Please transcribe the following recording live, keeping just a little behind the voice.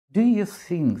Do you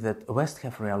think that West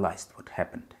have realized what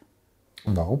happened?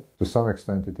 No. To some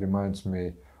extent, it reminds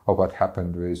me of what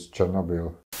happened with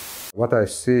Chernobyl. What I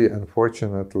see,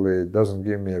 unfortunately, doesn't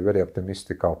give me a very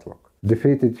optimistic outlook.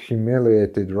 Defeated,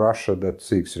 humiliated Russia that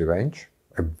seeks revenge,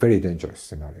 a very dangerous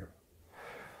scenario.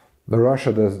 The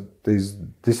Russia that is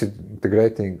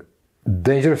disintegrating,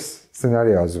 dangerous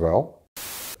scenario as well.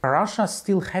 Russia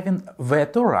still having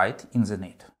veto right in the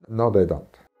NATO? No, they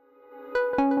don't.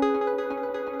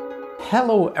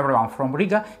 Hello everyone from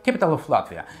Riga, capital of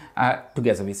Latvia.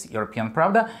 Together with European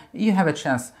Pravda, you have a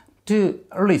chance to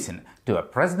listen to a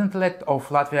President-elect of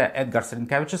Latvia, Edgars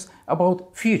Rinkēvičs,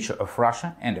 about future of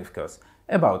Russia and, of course,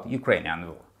 about Ukrainian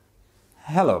war.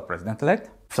 Hello, President-elect.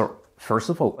 So, first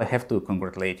of all, I have to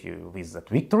congratulate you with that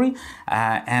victory.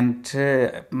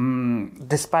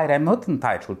 Despite I'm not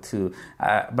entitled to,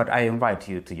 but I invite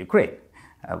you to Ukraine.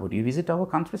 Would you visit our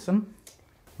country soon?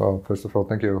 Well, first of all,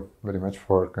 thank you very much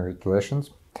for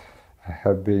congratulations. I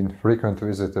have been a frequent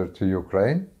visitor to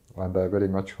Ukraine, and I very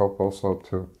much hope also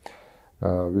to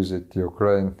visit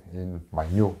Ukraine in my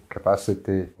new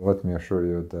capacity. Let me assure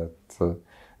you that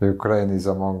Ukraine is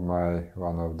among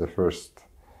one of the first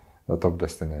top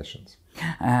destinations.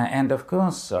 And of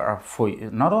course,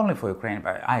 not only for Ukraine,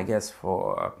 but I guess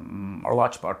for a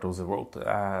large part of the world,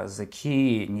 the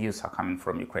key news are coming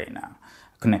from Ukraine now,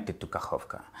 connected to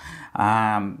Kakhovka.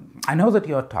 I know that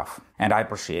you are tough, and I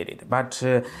appreciate it. But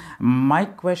my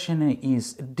question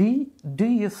is, do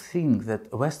you think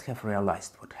that West have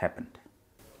realized what happened?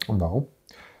 No.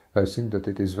 I think that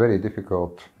it is very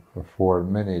difficult for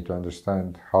many to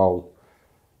understand how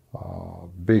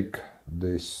big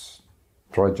this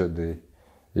tragedy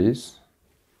is.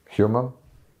 Human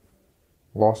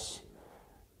loss,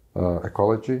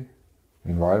 ecology,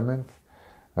 environment.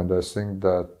 And I think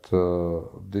that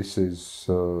this is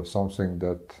something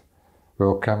that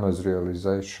will come as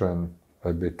realization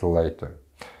a bit later.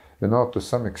 You know, to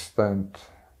some extent,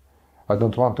 I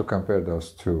don't want to compare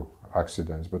those two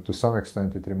accidents, but to some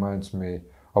extent it reminds me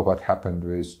of what happened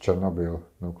with Chernobyl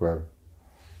nuclear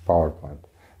power plant.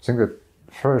 I think that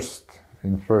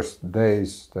in first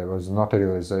days there was not a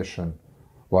realization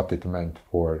what it meant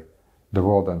for the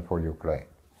world and for Ukraine.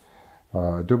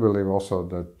 I do believe also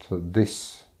that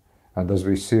this, and as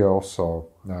we see also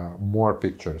more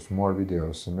pictures, more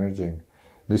videos emerging,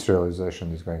 this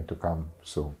realization is going to come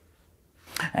soon.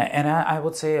 And I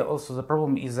would say also the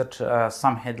problem is that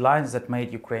some headlines that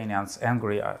made Ukrainians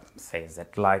angry say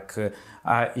that like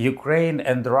Ukraine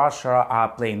and Russia are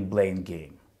playing blame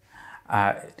game.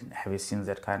 Have you seen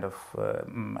that kind of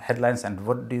headlines, and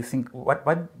what do you think, what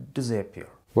do they appear?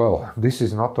 Well, this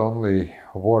is not only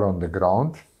war on the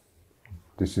ground,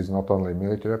 this is not only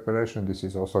military operation, this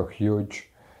is also huge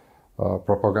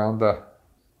propaganda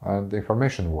and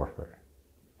information warfare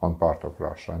on part of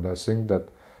Russia. And I think that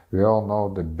we all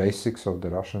know the basics of the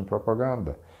Russian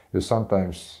propaganda. You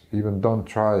sometimes even don't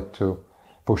try to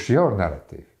push your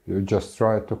narrative, you just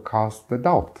try to cast the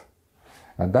doubt.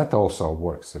 And that also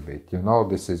works a bit. You know,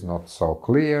 this is not so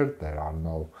clear, there are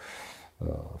no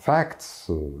facts,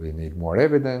 we need more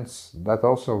evidence. That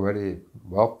also very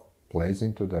well plays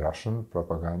into the Russian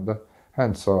propaganda.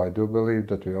 And so I do believe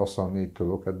that we also need to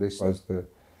look at this as the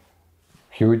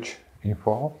huge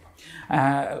info.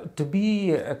 To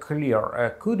be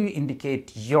clear, could you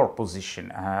indicate your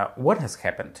position? What has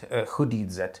happened? Who did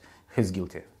that? Who's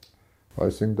guilty? I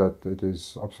think that it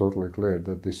is absolutely clear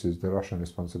that this is the Russian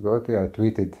responsibility. I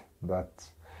tweeted that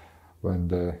when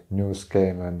the news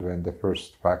came and when the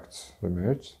first facts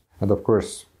emerged. And of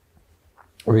course,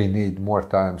 we need more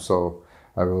time, so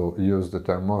I will use the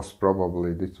term most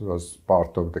probably this was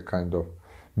part of the kind of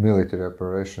military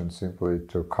operation simply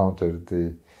to counter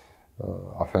the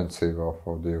offensive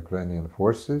of the Ukrainian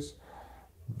forces.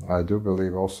 I do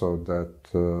believe also that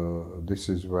this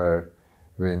is where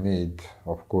we need,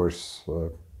 of course,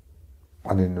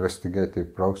 an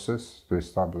investigative process to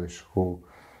establish who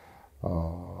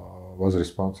was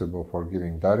responsible for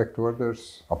giving direct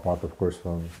orders, apart, of course,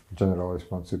 from general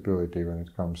responsibility when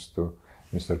it comes to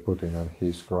Mr. Putin and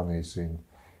his cronies in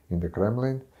the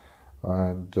Kremlin.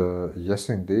 And yes,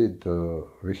 indeed,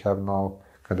 we have now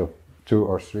kind of 2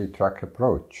 or 3 track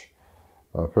approach.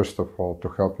 First of all, to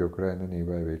help Ukraine any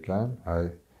way we can. I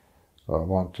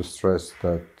want to stress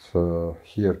that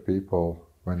here people,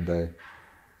 when they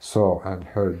saw and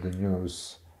heard the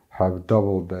news, have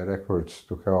doubled their efforts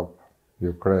to help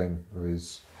Ukraine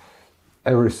with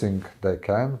everything they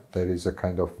can. There is a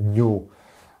kind of new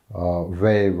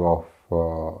wave of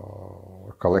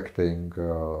collecting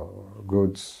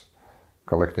goods,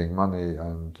 collecting money,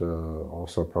 and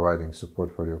also providing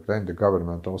support for Ukraine. The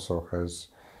government also has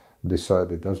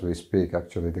decided as we speak.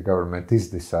 Actually, the government is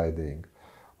deciding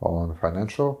on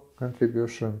financial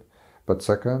contribution. But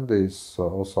second is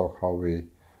also how we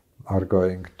are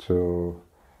going to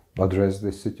address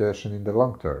this situation in the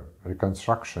long term,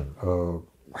 reconstruction,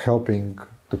 helping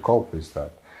to cope with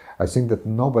that. I think that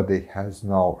nobody has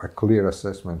now a clear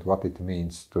assessment what it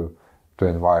means to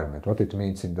environment, what it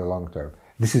means in the long term.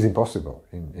 This is impossible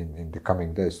in the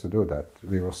coming days to do that.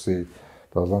 We will see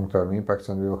the long-term impacts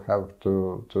and we will have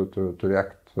to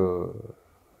react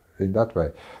in that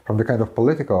way. From the kind of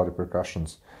political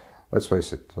repercussions, let's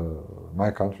face it,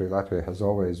 my country, Latvia, has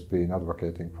always been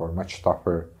advocating for much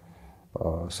tougher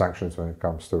sanctions when it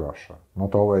comes to Russia.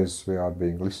 Not always we are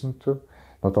being listened to,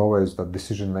 not always that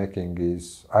decision-making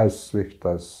is as swift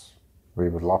as we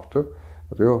would love to,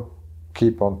 but we'll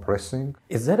keep on pressing.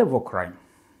 Is that a war crime?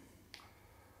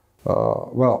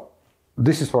 Well,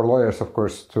 this is for lawyers, of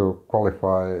course, to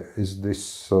qualify, is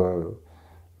this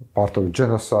part of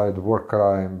genocide, war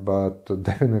crime, but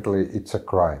definitely it's a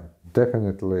crime.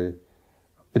 Definitely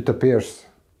it appears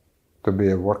to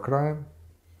be a war crime.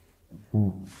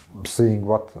 Seeing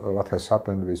what has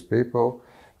happened with people,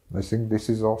 I think this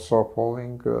is also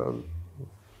falling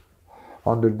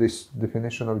under this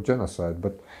definition of genocide.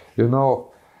 But you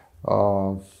know,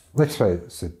 let's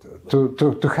face it,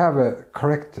 to have a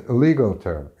correct legal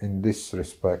term in this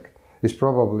respect is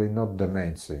probably not the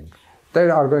main thing.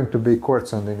 There are going to be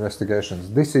courts and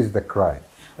investigations. This is the crime.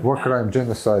 War crime,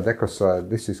 genocide, ecocide,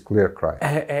 this is clear crime.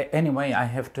 Anyway, I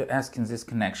have to ask in this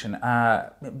connection,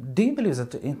 do you believe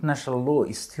that international law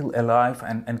is still alive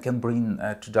and can bring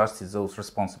to justice those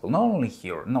responsible? Not only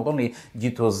here, not only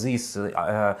due to these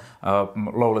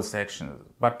lawless actions,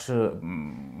 but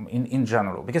in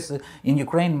general. Because in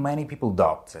Ukraine, many people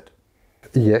doubt it.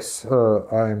 Yes,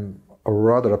 I'm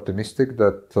rather optimistic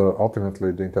that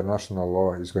ultimately the international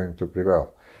law is going to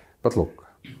prevail. But look,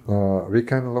 we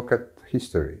can look at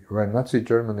history. When Nazi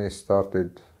Germany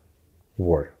started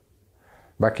war,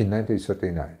 back in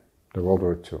 1939, the World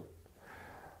War II,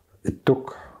 it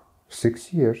took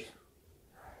 6 years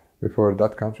before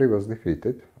that country was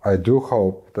defeated. I do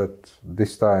hope that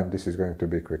this time this is going to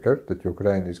be quicker, that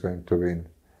Ukraine is going to win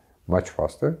much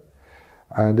faster.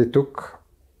 And it took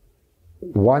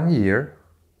 1 year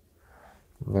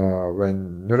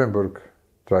when Nuremberg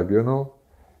Tribunal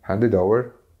handed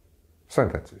over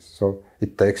sentences. So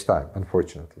it takes time,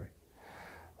 unfortunately.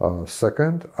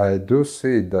 Second, I do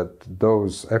see that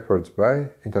those efforts by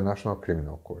International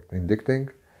Criminal Court indicting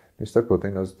Mr.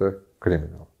 Putin as the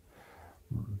criminal,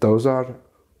 those are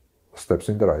steps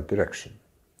in the right direction.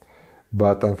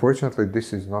 But unfortunately,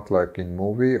 this is not like in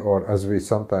movie or as we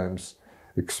sometimes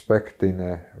expect in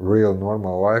a real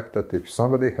normal life, that if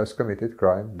somebody has committed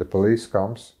crime, the police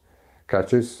comes,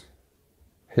 catches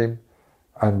him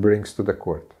and brings to the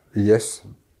court. Yes,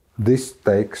 this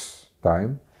takes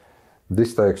time.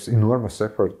 This takes enormous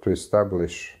effort to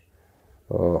establish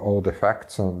all the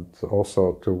facts and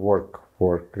also to work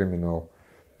for criminal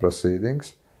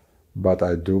proceedings. But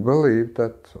I do believe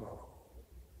that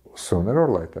sooner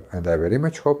or later, and I very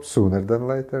much hope sooner than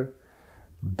later,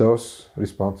 those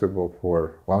responsible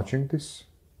for launching this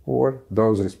war,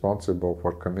 those responsible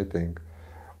for committing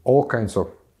all kinds of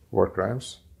war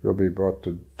crimes will be brought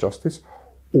to justice,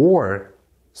 or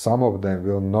some of them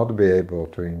will not be able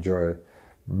to enjoy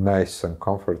nice and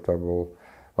comfortable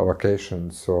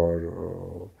vacations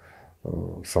or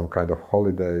some kind of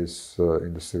holidays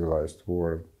in the civilized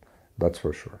world. That's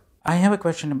for sure. I have a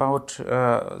question about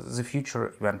the future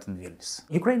event in Vilnius.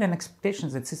 Ukrainian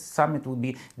expectations that this summit would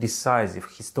be decisive,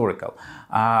 historical.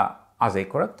 Are they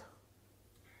correct?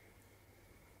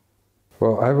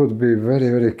 Well, I would be very,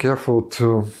 very careful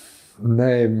to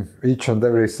name each and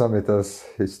every summit as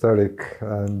historic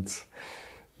and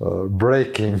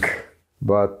breaking.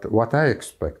 But what I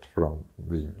expect from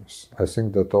Vilnius, I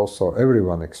think that also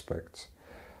everyone expects,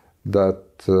 that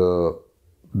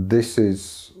this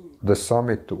is the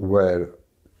summit where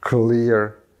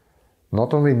clear,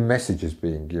 not only message is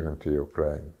being given to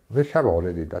Ukraine. We have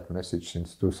already that message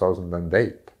since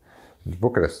 2008, the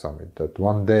Bucharest summit, that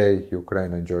one day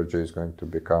Ukraine and Georgia is going to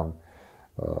become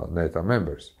NATO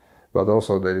members. But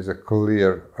also there is a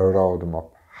clear roadmap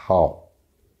how,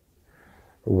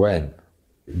 when.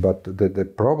 But the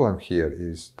problem here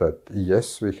is that,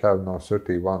 yes, we have now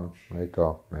 31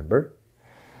 NATO members.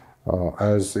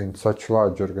 As in such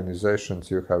large organizations,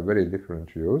 you have very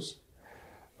different views.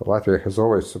 Latvia has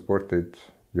always supported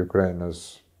Ukraine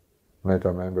as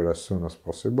NATO member as soon as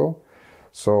possible.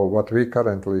 So what we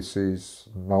currently see is,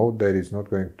 no, there is not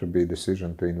going to be a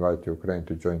decision to invite Ukraine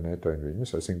to join NATO in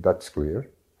Vilnius. I think that's clear.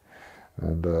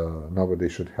 And nobody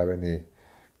should have any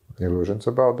illusions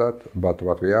about that, but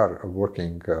what we are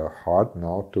working hard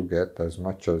now to get as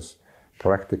much as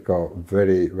practical,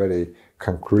 very, very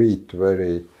concrete,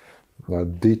 very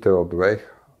detailed way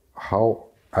how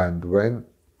and when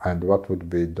and what would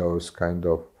be those kind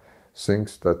of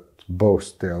things that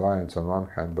both the alliance on one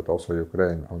hand but also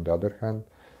Ukraine on the other hand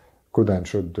could and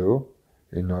should do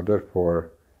in order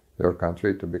for your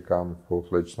country to become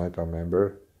full-fledged NATO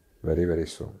member very, very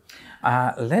soon.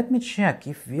 Let me check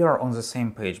if we are on the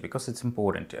same page, because it's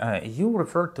important. You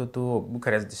referred to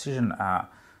Bucharest decision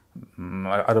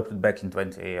adopted back in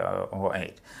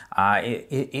 2008.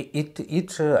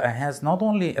 It has not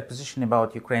only a position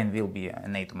about Ukraine will be a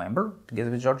NATO member together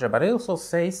with Georgia, but it also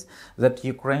says that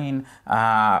Ukraine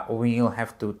will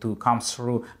have to come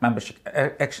through Membership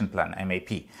Action Plan,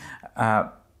 MAP.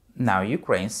 Now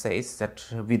Ukraine says that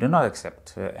we do not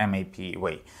accept MAP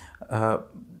way.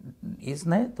 Is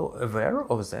NATO aware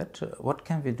of that? What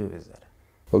can we do with that?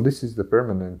 Well, this is the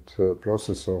permanent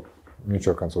process of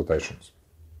mutual consultations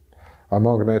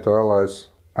among NATO allies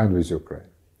and with Ukraine.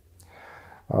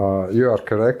 You are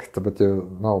correct, but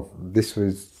you know, this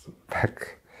was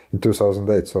back in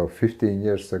 2008, so 15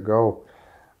 years ago.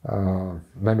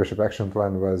 Membership Action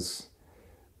Plan was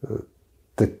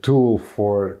the tool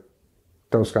for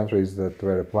those countries that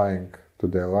were applying to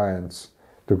the alliance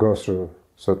to go through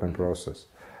certain process.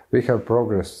 We have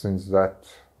progressed since that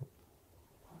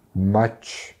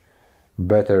much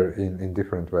better in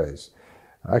different ways.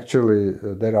 Actually,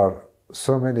 there are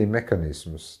so many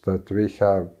mechanisms that we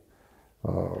have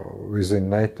within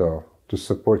NATO to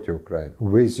support Ukraine,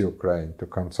 with Ukraine, to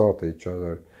consult each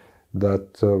other,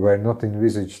 that were not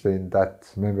envisaged in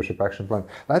that Membership Action Plan.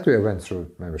 Latvia went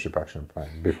through Membership Action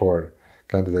Plan before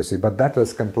candidacy, but that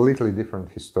was completely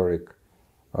different historic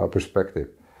perspective.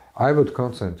 I would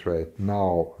concentrate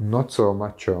now not so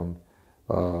much on,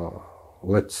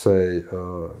 let's say,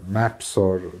 maps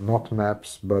or not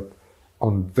maps, but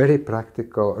on very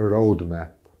practical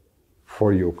roadmap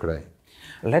for Ukraine.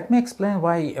 Let me explain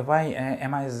why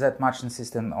am I that much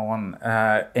insistent on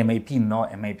MAP, no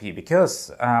MAP,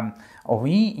 because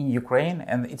we in Ukraine,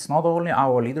 and it's not only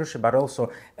our leadership, but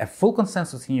also a full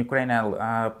consensus in Ukrainian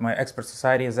expert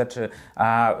society is that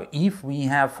if we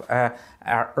have a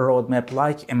roadmap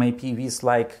like MAP with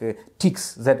like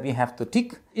ticks that we have to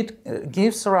tick, it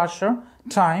gives Russia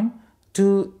time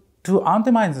to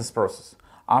undermine this process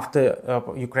after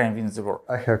Ukraine wins the war.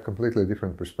 I have a completely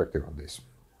different perspective on this.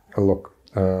 Look,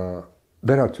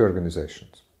 there are two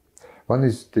organizations. One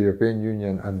is the European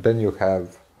Union, and then you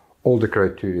have all the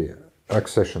criteria,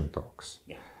 accession talks.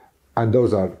 Yeah. And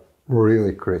those are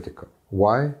really critical.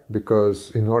 Why?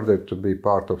 Because in order to be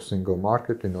part of single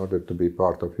market, in order to be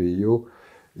part of EU,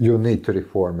 you need to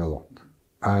reform a lot.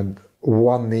 And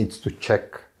one needs to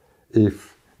check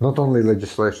if not only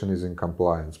legislation is in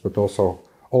compliance, but also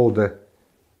all the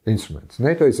instruments.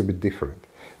 NATO is a bit different.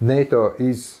 NATO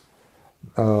is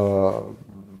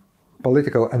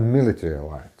political and military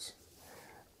alliance.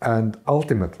 And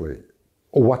ultimately,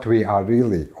 what we are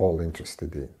really all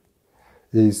interested in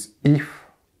is if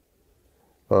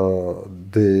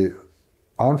the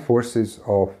armed forces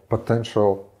of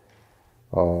potential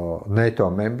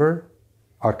NATO member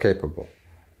are capable.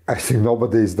 I think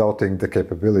nobody is doubting the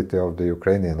capability of the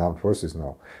Ukrainian armed forces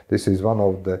now. This is one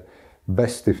of the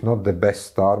best, if not the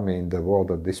best army in the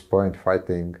world at this point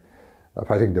fighting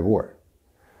the war.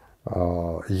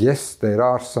 Yes, there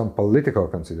are some political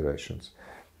considerations.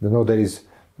 You know, there is,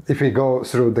 if we go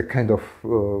through the kind of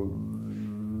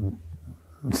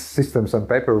systems and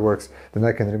paperwork, then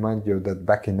I can remind you that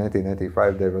back in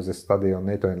 1985 there was a study on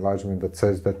NATO enlargement that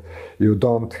says that you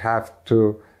don't have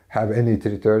to have any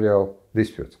territorial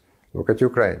disputes. Look at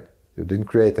Ukraine. You didn't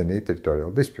create any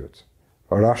territorial disputes.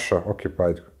 Russia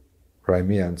occupied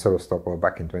Crimea and Sevastopol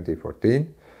back in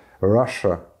 2014.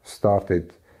 Russia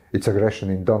started its aggression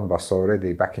in Donbass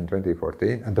already back in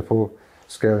 2014, and the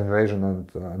full-scale invasion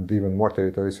and even more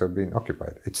territories have been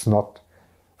occupied. It's not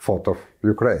fault of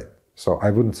Ukraine. So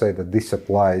I wouldn't say that this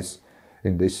applies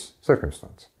in this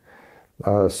circumstance.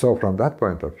 So from that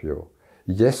point of view,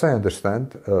 yes, I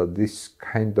understand this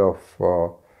kind of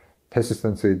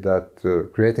hesitancy that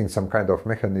creating some kind of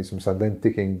mechanisms and then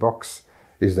ticking box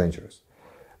is dangerous.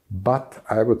 But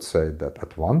I would say that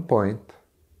at one point,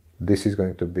 this is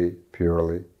going to be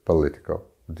purely political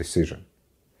decision.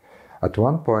 At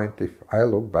one point, if I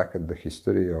look back at the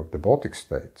history of the Baltic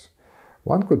states,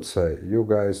 one could say, you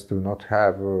guys do not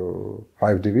have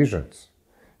 5 divisions.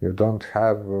 You don't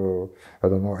have,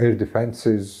 air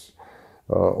defenses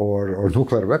or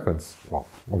nuclear weapons. Well,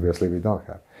 obviously we don't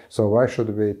have. So why should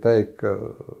we take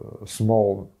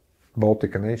small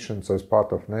Baltic nations as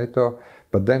part of NATO.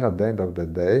 But then at the end of the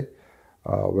day,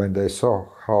 when they saw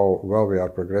how well we are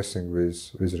progressing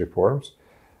with reforms,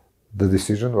 the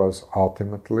decision was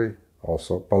ultimately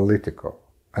also political.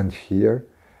 And here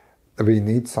we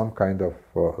need some kind of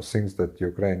things that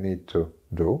Ukraine need to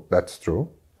do. That's true.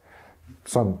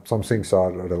 Some things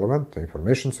are relevant,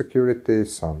 information security,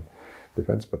 some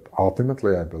defense, but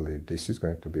ultimately I believe this is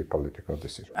going to be a political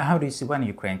decision. How do you see when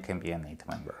Ukraine can be a NATO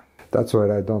member? That's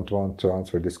where I don't want to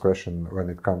answer this question when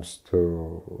it comes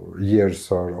to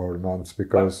years or months,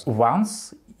 because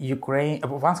once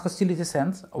hostilities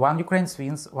ends, one Ukraine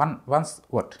wins, once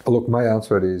what? Look, my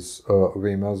answer is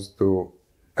we must do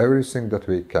everything that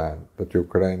we can that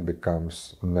Ukraine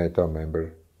becomes a NATO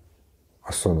member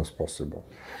as soon as possible.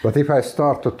 But if I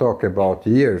start to talk about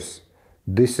years,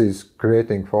 this is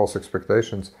creating false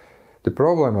expectations. The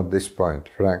problem at this point,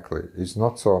 frankly, is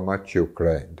not so much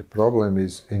Ukraine. The problem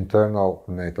is internal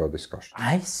NATO discussion.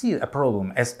 I see a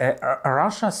problem as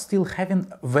Russia still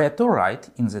having veto right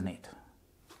in the NATO.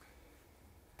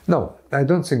 No, I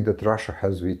don't think that Russia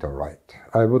has veto right.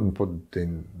 I wouldn't put it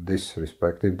in this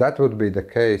respect. If that would be the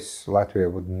case,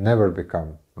 Latvia would never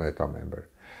become NATO member.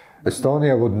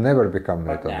 Estonia would never become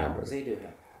NATO member. They do.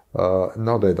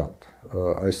 No, they don't.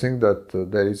 I think that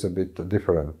there is a bit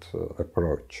different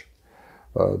approach.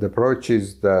 The approach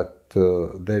is that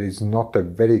there is not a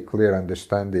very clear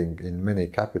understanding in many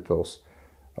capitals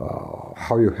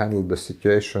how you handle the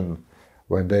situation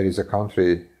when there is a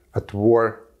country at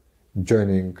war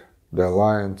joining the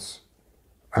alliance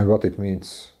and what it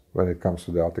means when it comes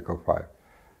to the Article 5.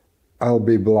 I'll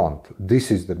be blunt.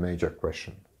 This is the major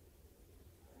question.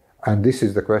 And this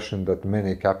is the question that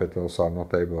many capitals are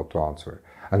not able to answer.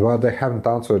 And while they haven't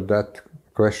answered that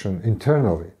question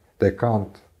internally, they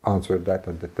can't answer that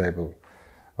at the table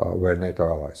where NATO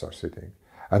allies are sitting.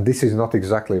 And this is not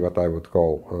exactly what I would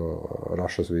call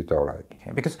Russia's veto right.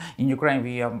 Okay, because in Ukraine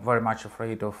we are very much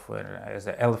afraid of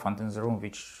the elephant in the room,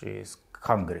 which is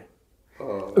Hungary,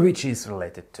 which is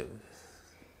related to.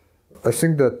 I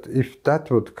think that if that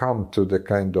would come to the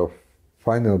kind of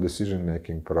final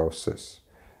decision-making process,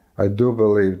 I do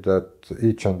believe that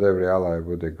each and every ally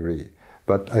would agree.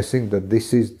 But I think that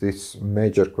this is this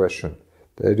major question.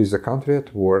 There is a country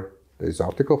at war, there is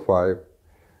Article 5,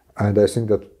 and I think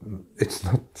that it's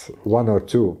not one or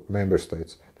two member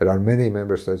states. There are many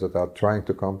member states that are trying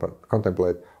to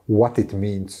contemplate what it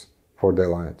means for the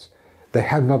alliance. There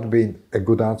have not been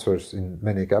good answers in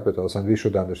many capitals, and we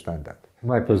should understand that.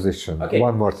 My position,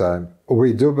 one more time,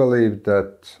 we do believe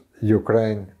that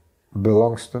Ukraine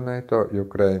belongs to NATO,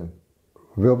 Ukraine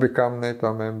will become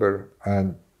NATO member,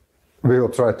 and we will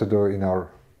try to do in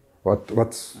our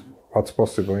what's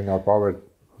possible in our power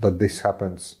that this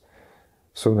happens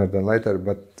sooner than later.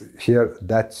 But here,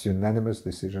 that's unanimous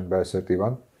decision by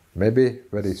 31, maybe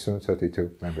very soon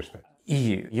 32 member states.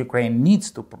 Ukraine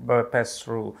needs to pass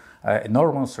through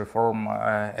enormous reform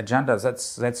agenda.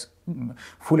 That's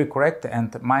fully correct.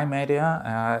 And my media,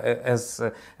 as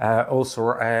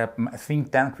also a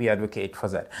think tank, we advocate for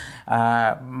that.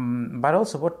 But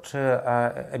also, what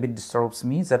a bit disturbs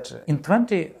me is that in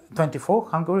 2024,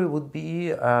 Hungary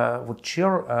would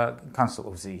chair Council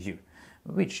of the EU,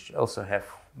 which also have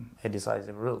a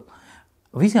decisive role.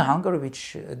 We see Hungary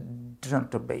which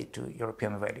doesn't obey to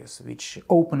European values, which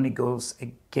openly goes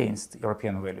against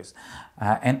European values.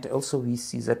 And also we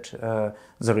see that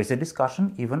there is a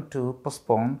discussion even to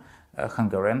postpone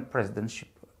Hungarian presidency.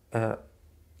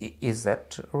 Is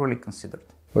that really considered?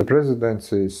 The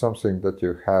presidency is something that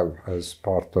you have as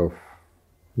part of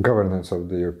governance of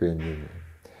the European Union.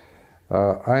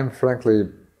 I'm frankly,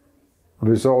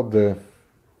 with all the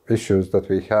issues that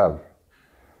we have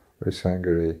with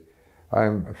Hungary,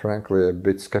 I'm frankly a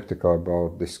bit skeptical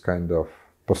about this kind of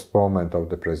postponement of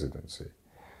the presidency.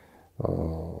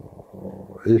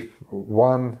 If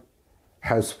one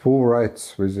has full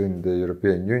rights within the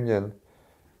European Union,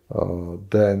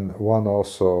 then one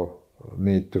also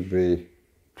needs to be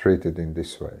treated in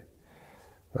this way.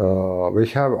 We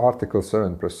have Article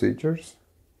 7 procedures.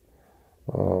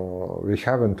 We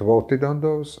haven't voted on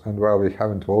those, and while we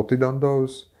haven't voted on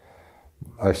those,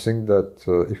 I think that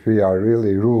if we are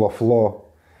really rule of law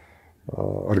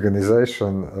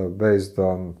organization based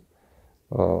on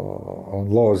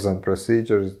laws and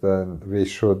procedures, then we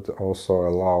should also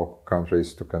allow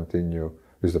countries to continue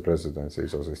with the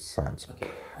presidencies as it stands. Okay.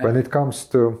 When it comes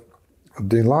to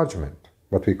the enlargement,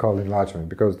 what we call enlargement,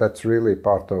 because that's really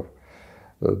part of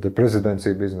the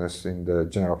presidency business in the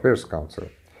General Affairs Council,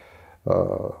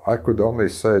 I could only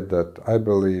say that I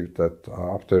believe that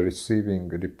after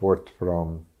receiving a report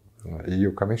from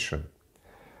EU Commission,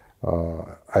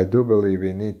 I do believe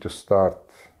we need to start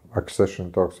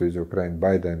accession talks with Ukraine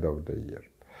by the end of the year.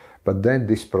 But then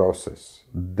this process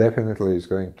definitely is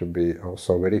going to be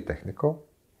also very technical,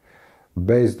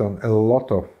 based on a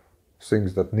lot of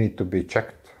things that need to be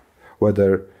checked,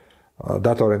 whether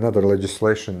that or another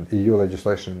legislation, EU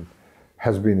legislation,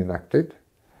 has been enacted.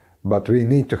 But we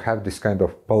need to have this kind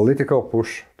of political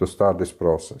push to start this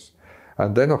process.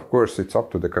 And then, of course, it's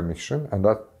up to the Commission and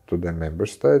up to the member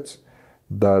states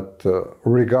that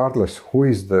regardless who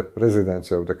is the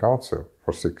presidency of the Council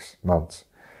for 6 months,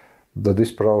 that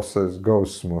this process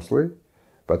goes smoothly.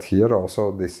 But here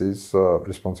also, this is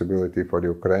responsibility for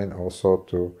Ukraine also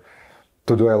to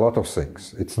do a lot of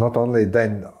things. It's not only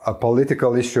then a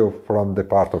political issue from the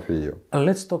part of EU.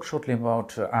 Let's talk shortly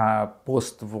about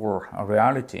post-war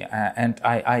reality. And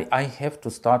I have to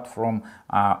start from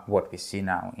what we see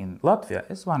now in Latvia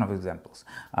as one of the examples.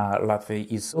 Latvia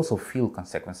is also feel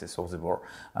consequences of the war.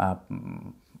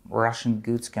 Russian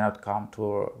goods cannot come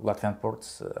to Latvian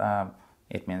ports.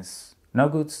 It means no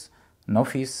goods, no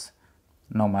fees,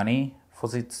 no money for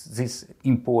this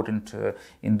important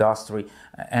industry,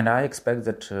 and I expect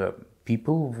that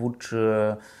people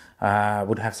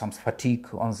would have some fatigue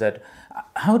on that.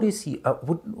 How do you see?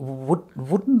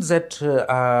 Wouldn't that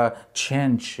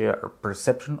change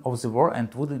perception of the war,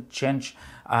 and would it change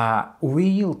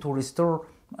will to restore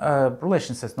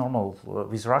relations as normal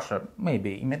with Russia,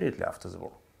 maybe immediately after the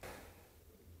war?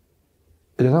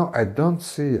 I don't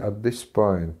see at this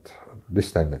point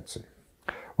this tendency.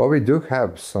 Well, we do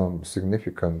have some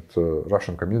significant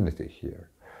Russian community here.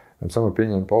 And some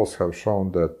opinion polls have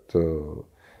shown that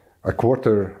a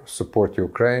quarter support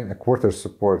Ukraine, a quarter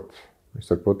support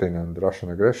Mr. Putin and Russian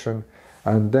aggression.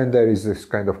 And then there is this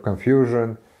kind of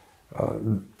confusion.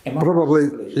 Among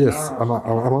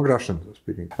Russians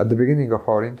speaking. At the beginning of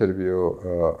our interview,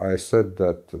 I said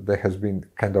that there has been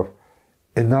kind of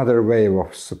another wave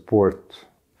of support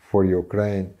for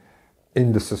Ukraine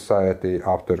in the society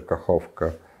after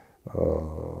Kakhovka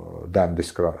Dam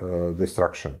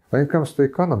destruction. When it comes to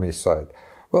economy side,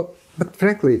 well, but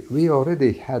frankly, we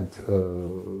already had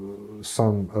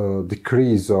some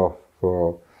decrease of,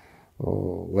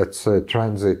 let's say,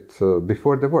 transit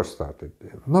before the war started.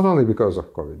 Not only because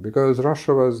of COVID, because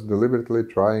Russia was deliberately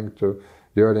trying to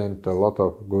reorient a lot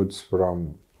of goods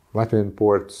from Latvian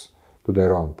ports to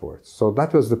their own ports. So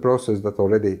that was the process that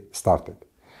already started.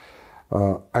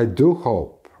 I do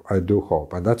hope,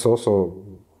 and that's also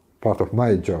part of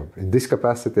my job in this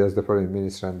capacity as the foreign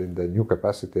minister and in the new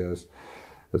capacity as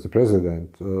the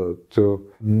president,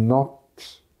 to not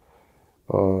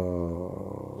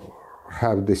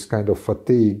have this kind of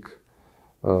fatigue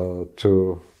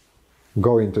to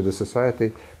go into the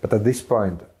society. But at this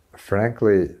point,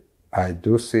 frankly, I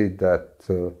do see that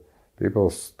people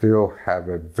still have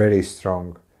a very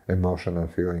strong emotional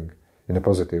feeling in a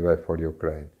positive way for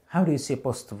Ukraine. How do you see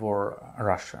post-war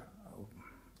Russia?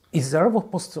 Is there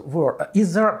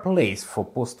a place for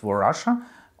post-war Russia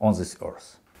on this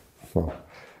earth? Well,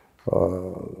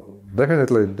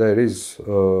 definitely there is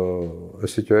a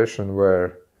situation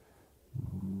where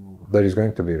there is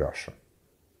going to be Russia.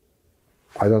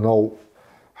 I don't know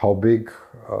how big,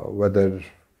 whether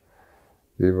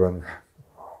even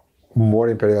more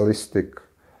imperialistic,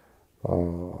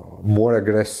 more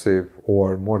aggressive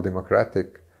or more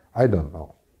democratic, I don't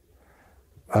know.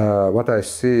 What I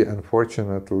see,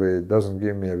 unfortunately, doesn't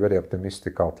give me a very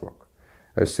optimistic outlook.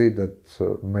 I see that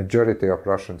majority of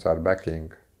Russians are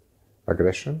backing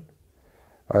aggression.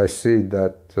 I see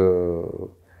that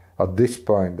at this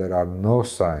point there are no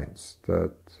signs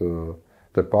that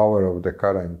the power of the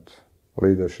current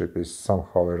leadership is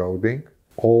somehow eroding.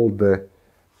 All the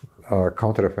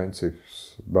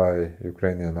counteroffensives by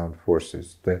Ukrainian armed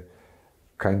forces, the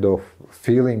kind of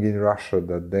feeling in Russia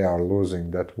that they are losing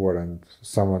that war and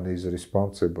someone is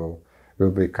responsible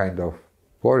will be kind of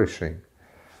flourishing.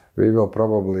 We will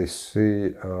probably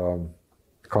see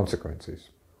consequences.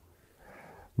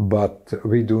 But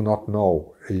we do not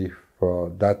know if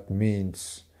that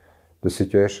means the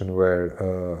situation where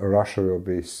Russia will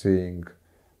be seeing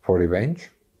for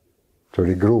revenge, to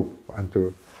regroup and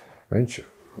to revenge.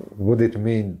 Would it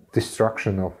mean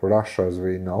destruction of Russia as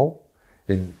we know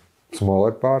in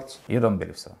smaller parts? You don't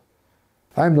believe so?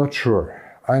 I'm not sure.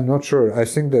 I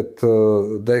think that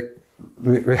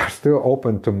we are still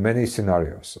open to many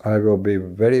scenarios. I will be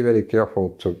very, very careful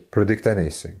to predict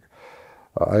anything.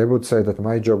 I would say that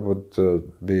my job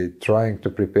would be trying to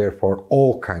prepare for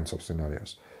all kinds of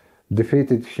scenarios.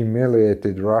 Defeated,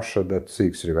 humiliated Russia that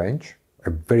seeks revenge, a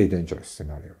very dangerous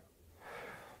scenario.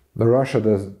 The Russia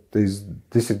that is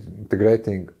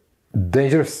disintegrating,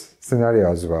 dangerous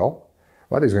scenario as well.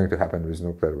 What is going to happen with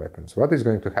nuclear weapons? What is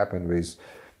going to happen with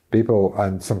people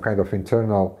and some kind of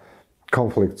internal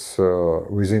conflicts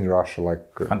within Russia, like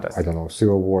I don't know,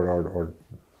 civil war or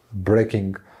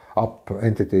breaking up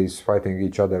entities fighting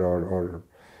each other or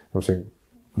something.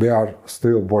 We are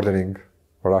still bordering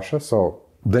Russia, so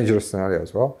dangerous scenario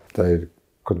as well. There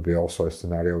could be also a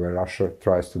scenario where Russia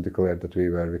tries to declare that we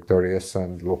were victorious,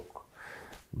 and look,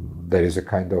 there is a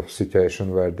kind of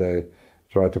situation where they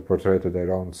try to portray to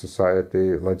their own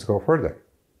society, let's go further.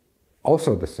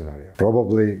 Also the scenario,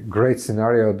 probably great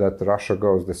scenario that Russia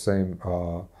goes the same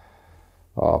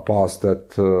path that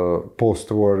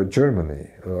post-war Germany,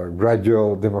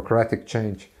 gradual democratic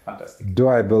change. Fantastic. Do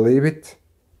I believe it?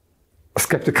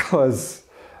 Skeptical as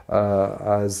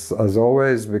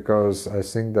always, because I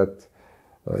think that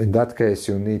in that case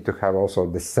you need to have also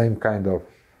the same kind of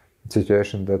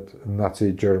situation that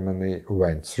Nazi Germany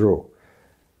went through.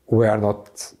 We are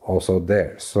not also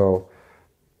there, so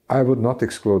I would not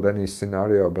exclude any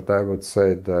scenario, but I would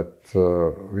say that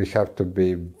we have to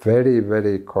be very,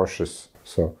 very cautious.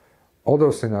 So all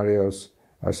those scenarios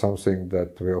are something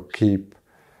that will keep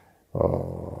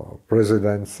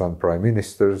presidents and prime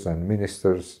ministers and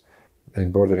ministers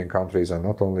in bordering countries, and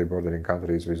not only bordering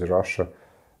countries with Russia,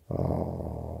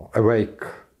 awake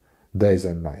days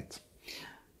and nights.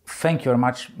 Thank you very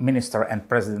much, Minister and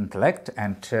President-elect,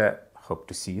 and hope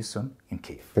to see you soon in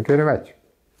Kyiv. Thank you very much.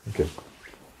 Thank you.